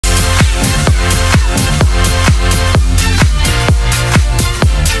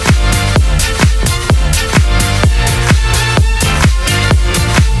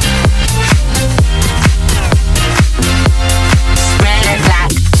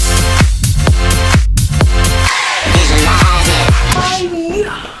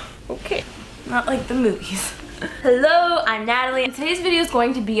the movies. Hello, I'm Natalie, and today's video is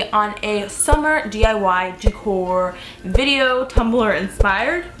going to be on a summer DIY decor video, Tumblr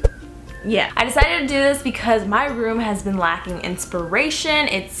inspired. Yeah, I decided to do this because my room has been lacking inspiration.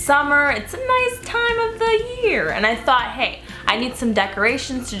 It's summer, it's a nice time of the year, and I thought, hey, I need some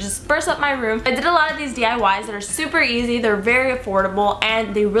decorations to just spruce up my room. I did a lot of these DIYs that are super easy, they're very affordable,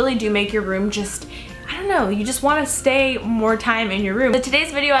 and they really do make your room just, I don't know, you just want to stay more time in your room. So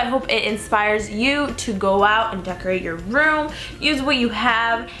today's video, I hope it inspires you to go out and decorate your room, use what you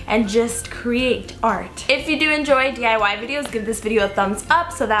have, and just create art. If you do enjoy DIY videos, give this video a thumbs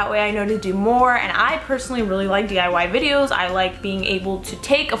up so that way I know to do more. And I personally really like DIY videos. I like being able to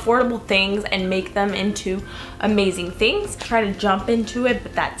take affordable things and make them into amazing things. Try to jump into it,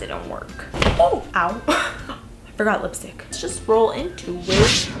 but that didn't work. Oh, ow. I forgot lipstick. Let's just roll into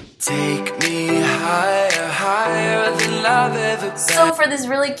it. Take me higher, higher than love ever been. So for this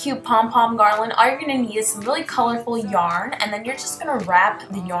really cute pom-pom garland, all you're gonna need is some really colorful yarn, and then you're just gonna wrap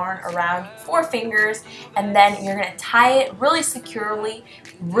the yarn around 4 fingers, and then you're gonna tie it really securely,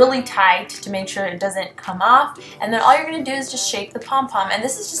 really tight to make sure it doesn't come off. And then all you're gonna do is just shape the pom-pom, and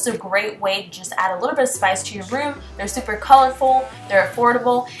this is just a great way to just add a little bit of spice to your room. They're super colorful, they're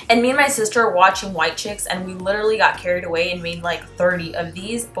affordable, and me and my sister are watching White Chicks, and we literally got carried away and made like 30 of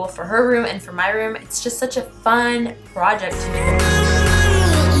these, both for her room and for my room. It's just such a fun project to do.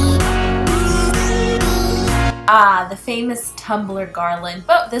 Ah, the famous Tumblr garland,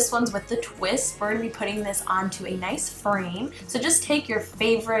 but this one's with the twist. We're going to be putting this onto a nice frame. So just take your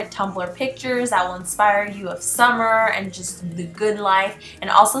favorite Tumblr pictures that will inspire you of summer and just the good life, and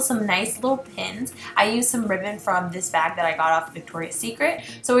also some nice little pins. I used some ribbon from this bag that I got off Victoria's Secret.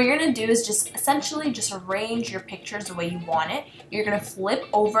 So what you're going to do is just essentially just arrange your pictures the way you want it. You're going to flip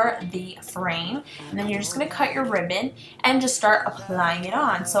over the frame, and then you're just going to cut your ribbon and just start applying it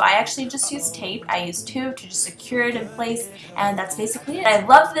on. So I actually just used tape. I used 2 to just secure it in place, and that's basically it. I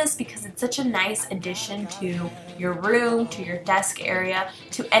love this because it's such a nice addition to your room, to your desk area,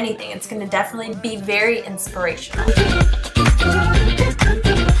 to anything. It's going to definitely be very inspirational.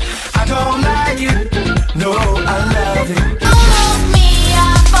 I don't like it. No, I love it.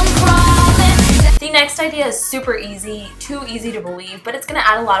 The next idea is super easy, too easy to believe, but it's going to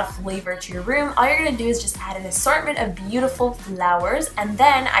add a lot of flavor to your room. All you're going to do is just add an assortment of beautiful flowers, and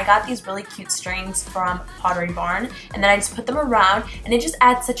then I got these really cute strings from Pottery Barn, and then I just put them around, and it just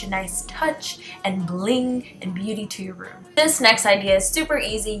adds such a nice touch and bling and beauty to your room. This next idea is super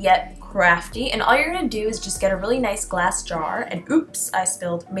easy yet crafty, and all you're going to do is just get a really nice glass jar, and oops, I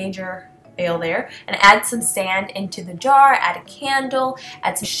spilled major fail there, and add some sand into the jar, add a candle,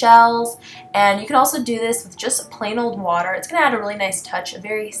 add some shells, and you can also do this with just plain old water. It's going to add a really nice touch, a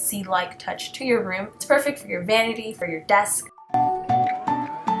very sea-like touch to your room. It's perfect for your vanity, for your desk.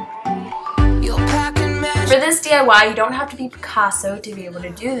 For this DIY, you don't have to be Picasso to be able to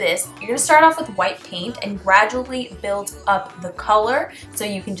do this. You're going to start off with white paint and gradually build up the color, so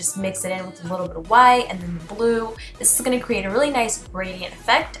you can just mix it in with a little bit of white and then the blue. This is going to create a really nice gradient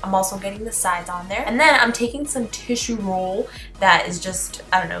effect. I'm also getting the sides on there. And then I'm taking some tissue roll that is just,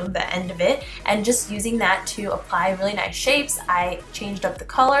 I don't know, the end of it, and just using that to apply really nice shapes. I changed up the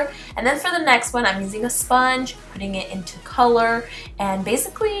color. And then for the next one, I'm using a sponge, putting it into color, and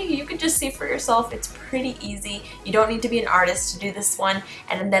basically you can just see for yourself, it's pretty easy. You don't need to be an artist to do this one.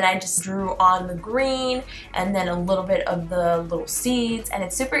 And then I just drew on the green and then a little bit of the little seeds, and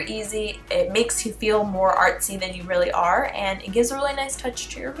it's super easy. It makes you feel more artsy than you really are, and it gives a really nice touch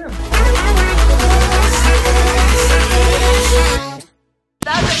to your room.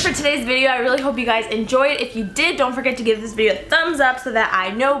 That's it for today's video. I really hope you guys enjoyed. If you did, don't forget to give this video a thumbs up so that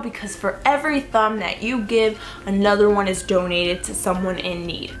I know, because for every thumb that you give, another one is donated to someone in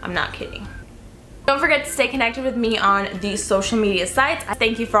need. I'm not kidding. Don't forget to stay connected with me on these social media sites.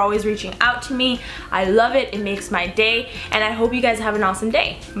 Thank you for always reaching out to me. I love it. It makes my day, and I hope you guys have an awesome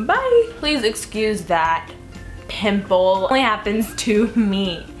day. Bye. Please excuse that pimple. It only happens to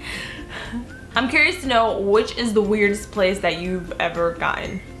me. I'm curious to know which is the weirdest place that you've ever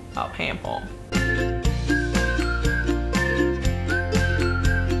gotten a pimple.